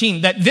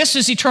 17 that this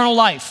is eternal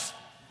life,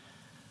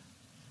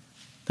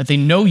 that they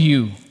know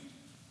you,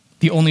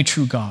 the only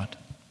true God,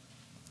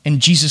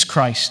 and Jesus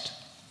Christ,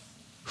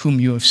 whom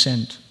you have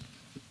sent.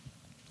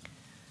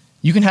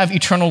 You can have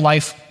eternal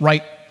life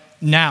right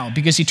now,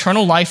 because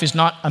eternal life is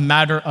not a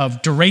matter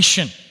of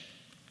duration.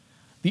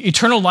 The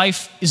eternal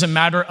life is a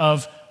matter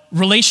of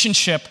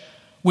relationship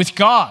with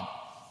God.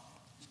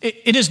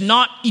 It is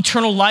not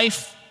eternal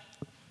life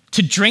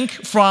to drink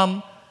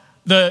from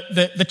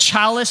the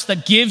chalice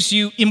that gives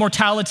you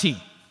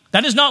immortality.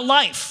 That is not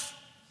life.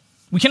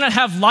 We cannot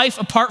have life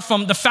apart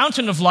from the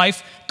fountain of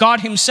life,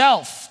 God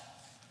himself.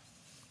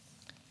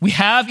 We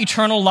have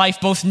eternal life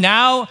both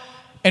now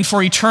and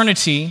for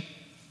eternity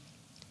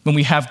when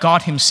we have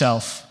God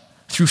himself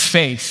through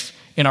faith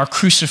in our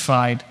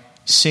crucified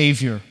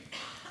Savior.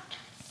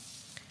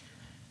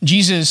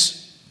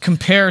 Jesus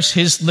compares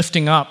his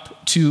lifting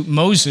up to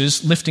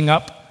Moses lifting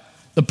up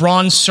the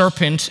bronze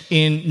serpent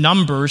in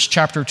Numbers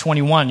chapter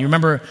 21. You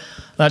remember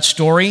that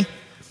story?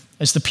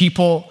 As the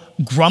people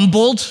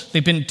grumbled,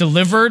 they've been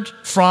delivered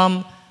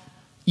from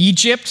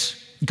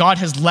Egypt. God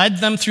has led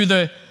them through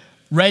the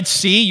Red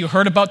Sea. You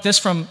heard about this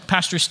from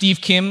Pastor Steve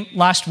Kim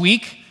last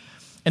week.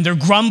 And they're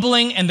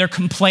grumbling and they're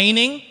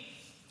complaining.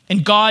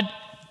 And God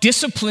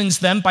disciplines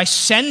them by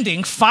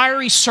sending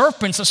fiery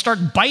serpents that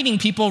start biting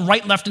people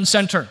right, left, and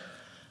center.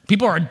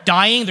 People are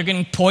dying, they're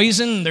getting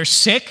poisoned, they're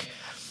sick.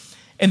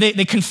 And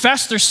they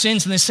confess their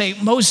sins and they say,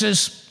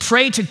 Moses,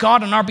 pray to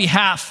God on our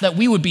behalf that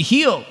we would be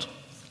healed.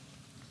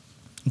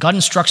 God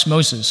instructs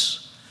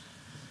Moses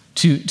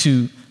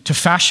to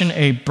fashion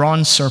a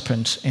bronze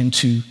serpent and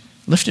to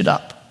lift it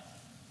up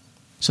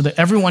so that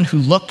everyone who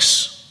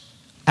looks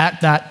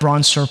at that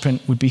bronze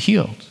serpent would be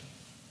healed.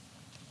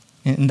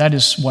 And that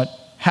is what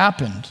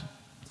happened.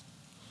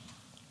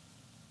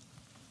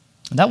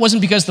 And that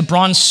wasn't because the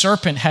bronze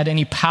serpent had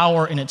any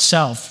power in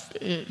itself.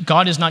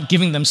 God is not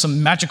giving them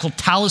some magical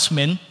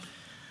talisman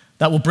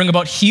that will bring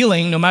about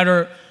healing no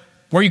matter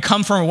where you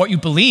come from or what you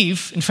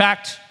believe. In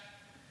fact,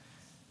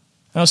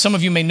 I know some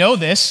of you may know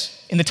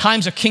this, in the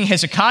times of King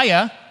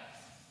Hezekiah,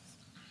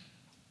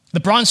 the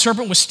bronze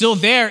serpent was still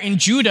there in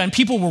Judah and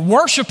people were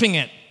worshiping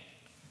it.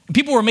 And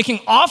people were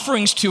making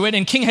offerings to it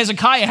and King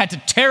Hezekiah had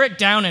to tear it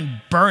down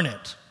and burn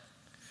it.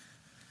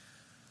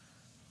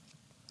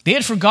 They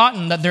had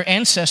forgotten that their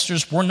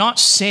ancestors were not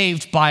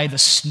saved by the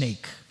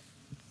snake.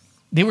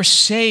 They were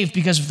saved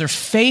because of their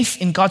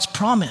faith in God's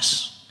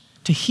promise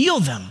to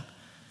heal them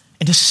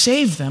and to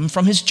save them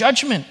from his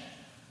judgment.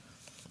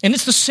 And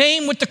it's the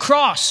same with the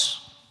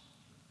cross.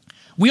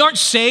 We aren't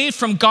saved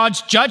from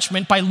God's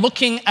judgment by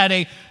looking at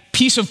a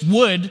piece of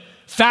wood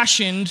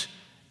fashioned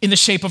in the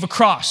shape of a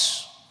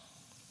cross.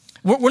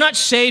 We're not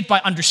saved by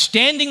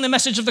understanding the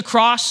message of the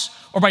cross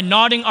or by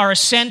nodding our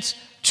assent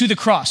to the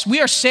cross.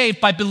 We are saved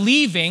by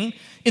believing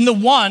in the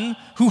one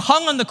who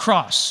hung on the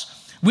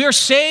cross. We are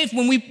saved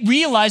when we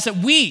realize that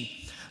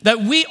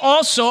we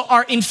also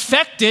are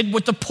infected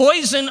with the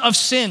poison of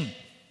sin.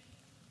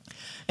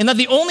 And that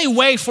the only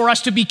way for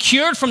us to be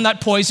cured from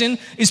that poison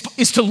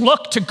is to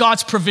look to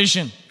God's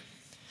provision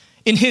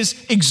in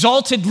his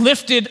exalted,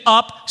 lifted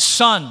up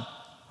Son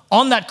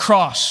on that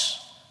cross.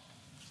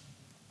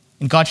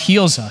 And God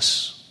heals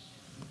us,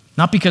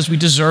 not because we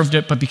deserved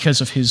it, but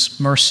because of his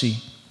mercy.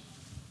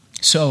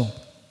 So,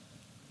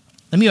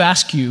 let me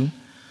ask you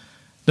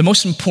the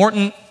most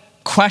important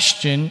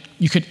question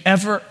you could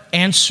ever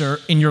answer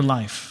in your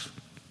life.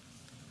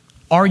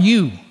 Are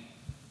you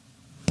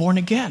born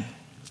again?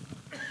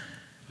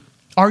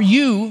 Are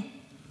you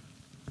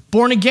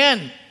born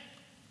again?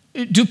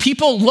 Do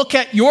people look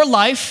at your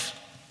life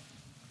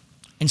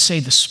and say,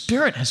 the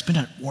Spirit has been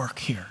at work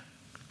here?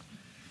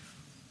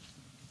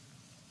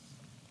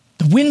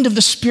 The wind of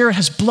the Spirit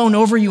has blown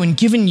over you and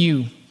given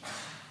you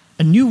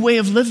a new way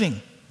of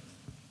living.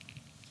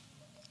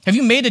 Have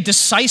you made a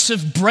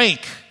decisive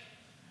break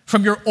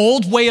from your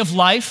old way of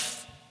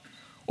life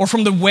or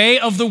from the way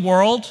of the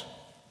world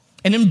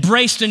and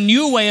embraced a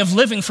new way of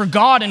living for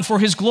God and for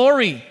his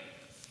glory?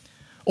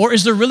 Or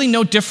is there really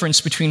no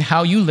difference between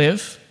how you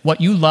live, what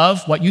you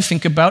love, what you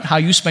think about, how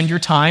you spend your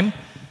time,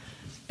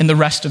 and the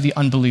rest of the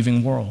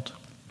unbelieving world?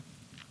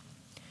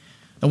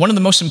 Now, one of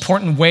the most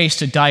important ways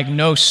to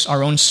diagnose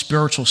our own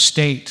spiritual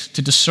state,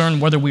 to discern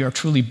whether we are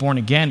truly born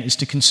again, is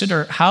to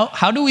consider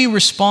how do we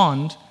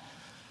respond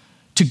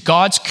to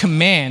God's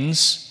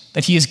commands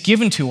that he has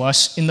given to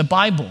us in the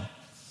Bible.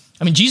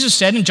 I mean, Jesus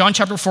said in John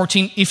chapter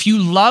 14, if you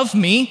love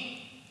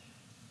me,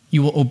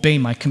 you will obey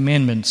my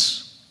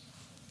commandments.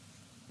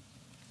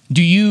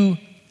 Do you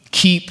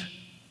keep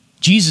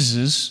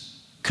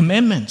Jesus'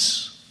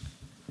 commandments?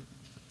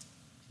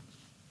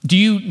 Do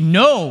you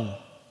know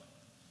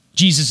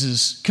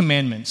Jesus'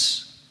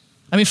 commandments?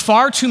 I mean,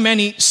 far too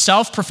many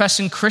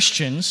self-professing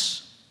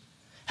Christians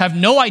have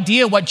no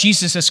idea what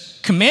Jesus has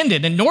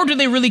commanded, and nor do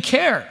they really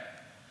care.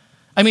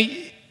 I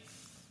mean,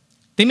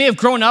 they may have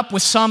grown up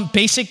with some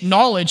basic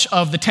knowledge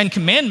of the 10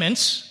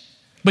 Commandments,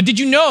 but did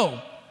you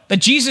know that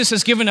Jesus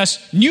has given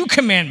us new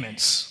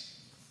commandments?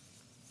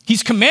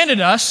 He's commanded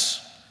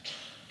us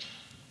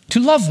to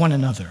love one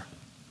another.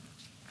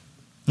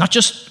 Not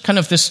just kind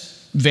of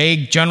this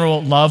vague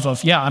general love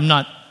of, I'm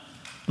not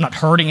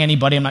hurting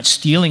anybody, I'm not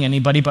stealing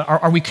anybody, but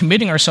are we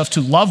committing ourselves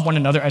to love one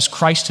another as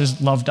Christ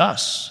has loved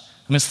us?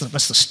 I mean,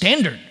 that's the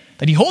standard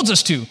that he holds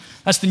us to.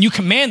 That's the new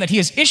command that he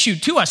has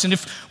issued to us. And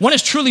if one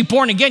is truly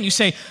born again, you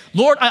say,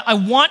 Lord, I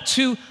want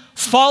to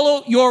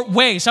follow your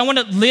ways. I want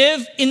to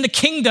live in the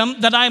kingdom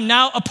that I am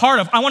now a part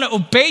of. I want to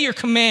obey your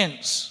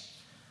commands.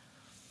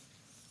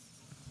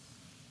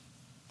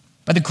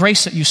 By the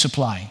grace that you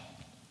supply.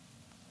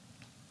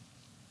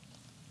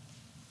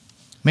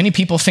 Many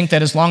people think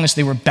that as long as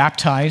they were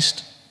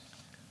baptized,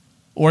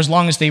 or as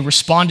long as they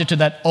responded to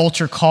that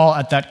altar call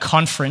at that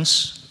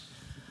conference,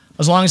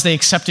 as long as they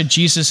accepted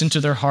Jesus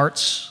into their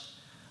hearts,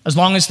 as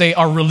long as they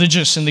are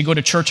religious and they go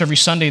to church every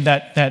Sunday,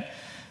 that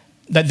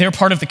they're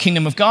part of the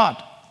kingdom of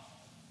God.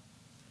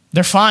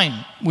 They're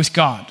fine with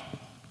God.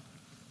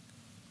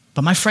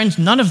 But my friends,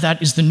 none of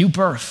that is the new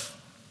birth.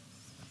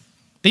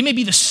 They may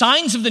be the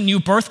signs of the new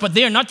birth, but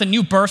they are not the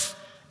new birth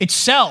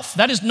itself.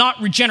 That is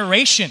not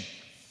regeneration.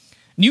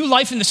 New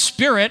life in the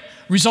Spirit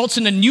results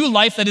in a new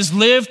life that is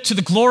lived to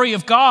the glory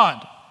of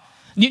God.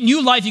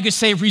 New life, you could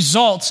say,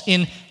 results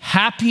in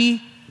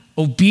happy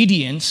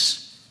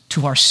obedience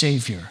to our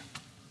Savior.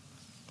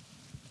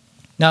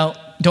 Now,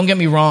 don't get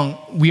me wrong,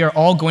 we are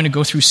all going to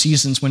go through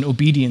seasons when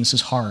obedience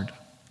is hard.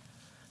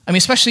 I mean,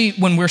 especially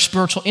when we're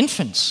spiritual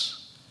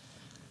infants.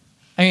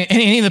 I mean,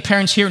 any of the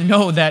parents here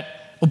know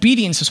that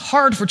obedience is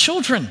hard for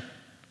children.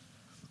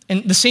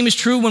 And the same is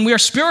true when we are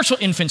spiritual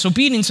infants.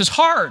 Obedience is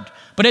hard.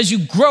 But as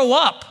you grow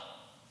up,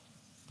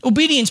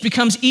 obedience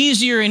becomes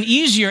easier and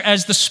easier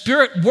as the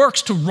Spirit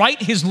works to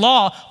write his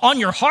law on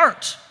your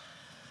heart.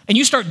 And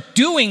you start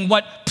doing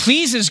what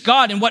pleases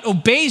God and what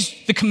obeys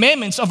the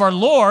commandments of our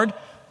Lord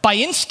by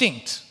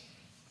instinct.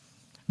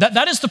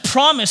 That is the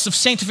promise of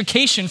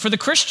sanctification for the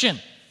Christian.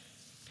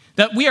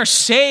 That we are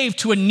saved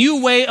to a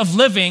new way of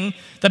living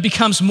that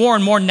becomes more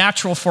and more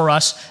natural for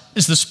us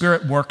as the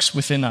Spirit works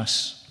within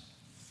us.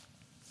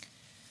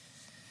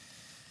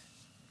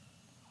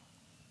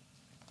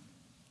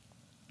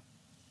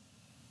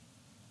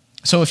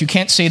 So if you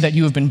can't say that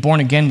you have been born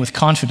again with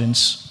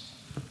confidence,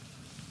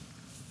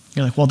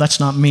 you're like, well, that's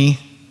not me.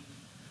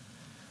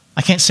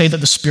 I can't say that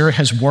the Spirit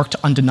has worked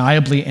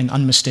undeniably and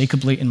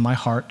unmistakably in my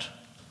heart.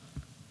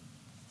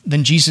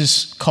 Then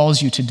Jesus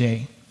calls you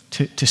today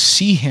to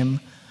see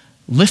him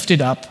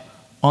lifted up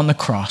on the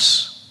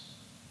cross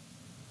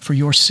for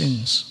your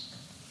sins,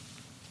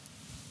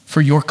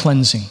 for your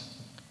cleansing,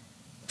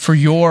 for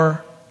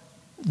your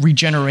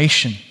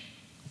regeneration,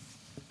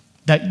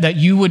 that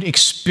you would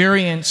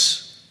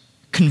experience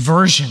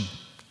conversion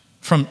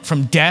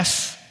from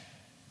death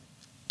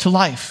to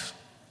life.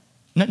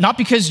 Not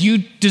because you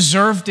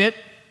deserved it,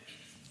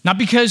 not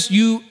because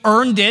you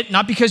earned it,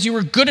 not because you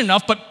were good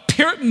enough, but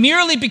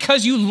merely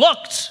because you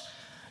looked.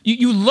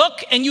 You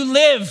look and you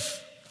live.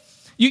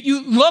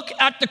 You look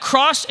at the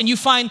cross and you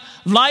find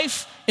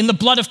life in the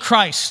blood of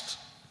Christ.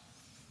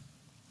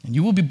 And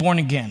you will be born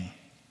again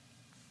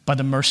by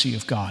the mercy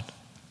of God.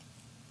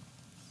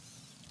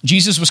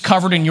 Jesus was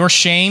covered in your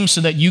shame so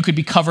that you could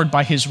be covered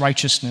by his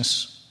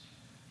righteousness.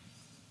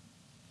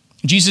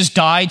 Jesus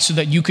died so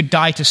that you could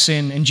die to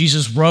sin, and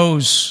Jesus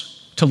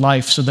rose to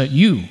life so that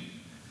you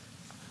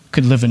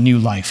could live a new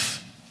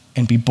life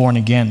and be born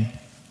again.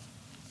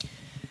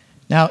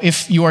 Now,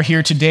 if you are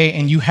here today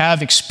and you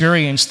have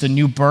experienced the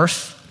new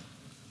birth,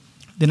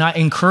 then I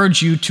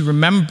encourage you to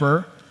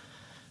remember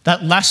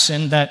that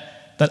lesson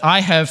that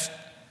I have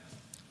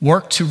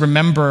worked to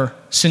remember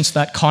since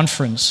that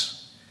conference.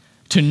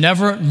 To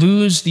never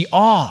lose the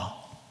awe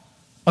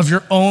of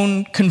your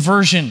own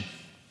conversion.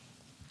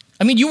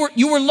 I mean, you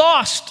were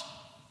lost.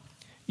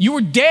 You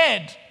were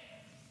dead.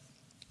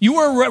 You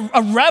were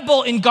a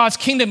rebel in God's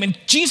kingdom, and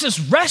Jesus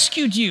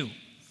rescued you.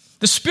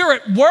 The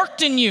Spirit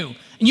worked in you,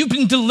 and you've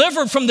been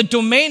delivered from the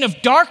domain of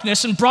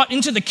darkness and brought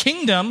into the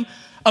kingdom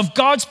of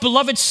God's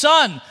beloved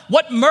Son.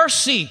 What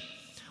mercy.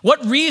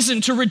 What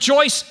reason to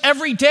rejoice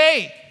every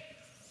day.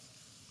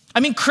 I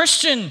mean,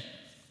 Christian,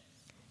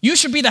 you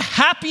should be the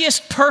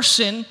happiest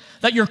person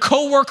that your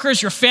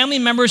coworkers, your family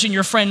members, and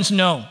your friends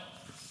know.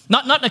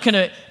 Not a kind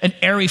of an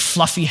airy,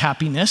 fluffy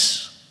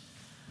happiness,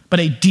 but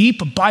a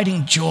deep,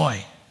 abiding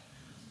joy.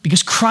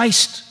 Because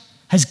Christ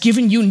has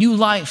given you new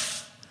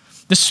life.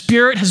 The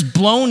Spirit has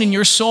blown in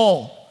your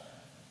soul,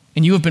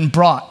 and you have been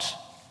brought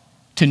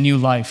to new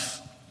life.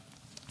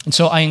 And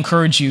so I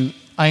encourage you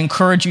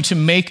to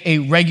make a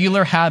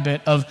regular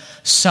habit of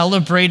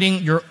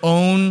celebrating your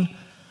own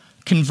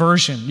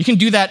conversion. You can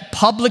do that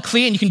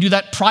publicly and you can do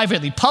that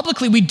privately.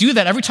 Publicly, we do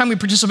that every time we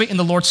participate in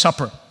the Lord's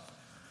Supper.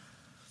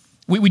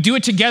 We do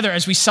it together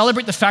as we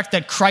celebrate the fact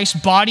that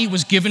Christ's body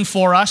was given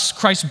for us,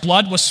 Christ's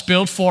blood was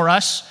spilled for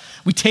us.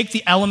 We take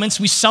the elements,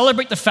 we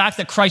celebrate the fact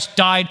that Christ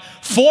died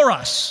for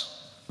us.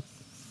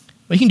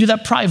 But you can do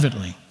that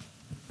privately,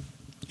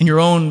 in your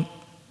own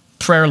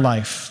prayer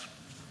life,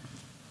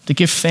 to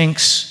give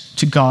thanks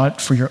to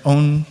God for your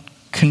own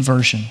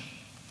conversion.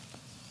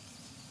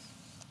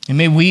 And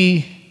may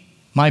we,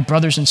 my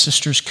brothers and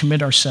sisters,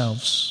 commit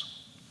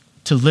ourselves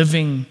to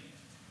living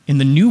in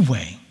the new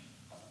way,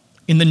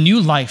 in the new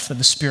life that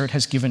the Spirit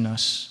has given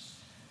us,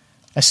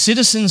 as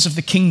citizens of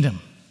the kingdom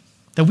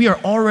that we are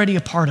already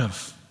a part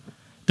of,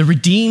 the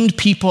redeemed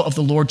people of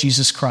the Lord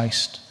Jesus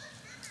Christ,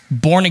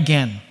 born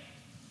again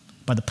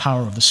by the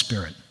power of the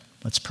Spirit.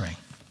 Let's pray.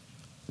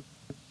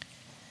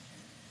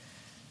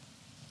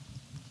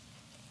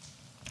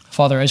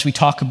 Father, as we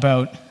talk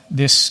about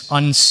this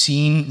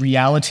unseen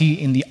reality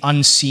in the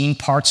unseen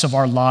parts of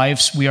our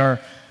lives, we are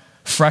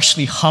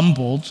freshly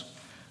humbled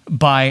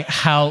by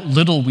how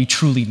little we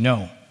truly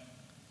know.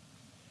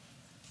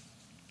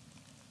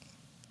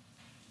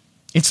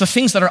 It's the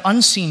things that are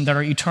unseen that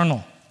are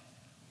eternal.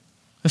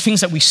 The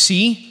things that we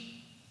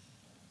see,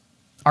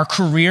 our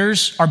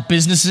careers, our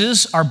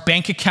businesses, our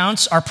bank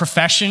accounts, our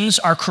professions,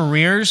 our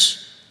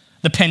careers,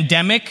 the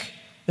pandemic,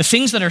 the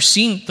things that are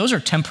seen, those are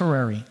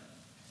temporary.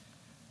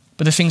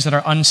 But the things that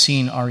are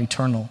unseen are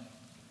eternal.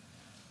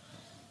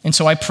 And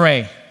so I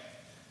pray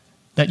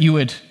that you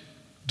would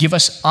give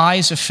us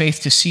eyes of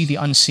faith to see the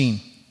unseen.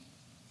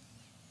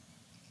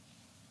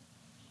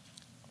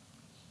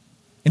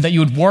 And that you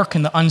would work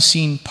in the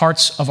unseen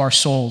parts of our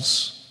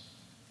souls.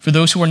 For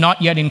those who are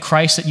not yet in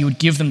Christ, that you would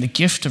give them the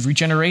gift of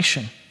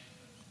regeneration,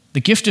 the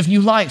gift of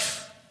new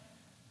life,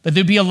 that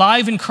they'd be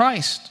alive in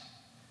Christ.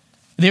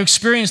 They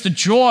experience the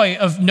joy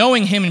of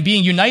knowing him and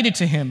being united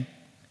to him.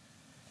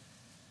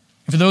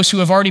 And for those who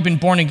have already been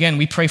born again,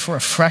 we pray for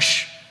a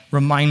fresh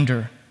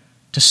reminder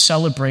to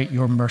celebrate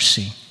your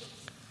mercy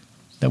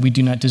that we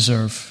do not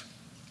deserve.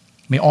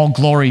 May all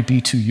glory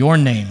be to your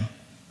name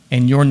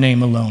and your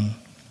name alone.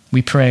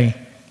 We pray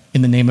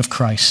in the name of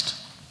Christ.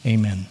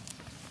 Amen.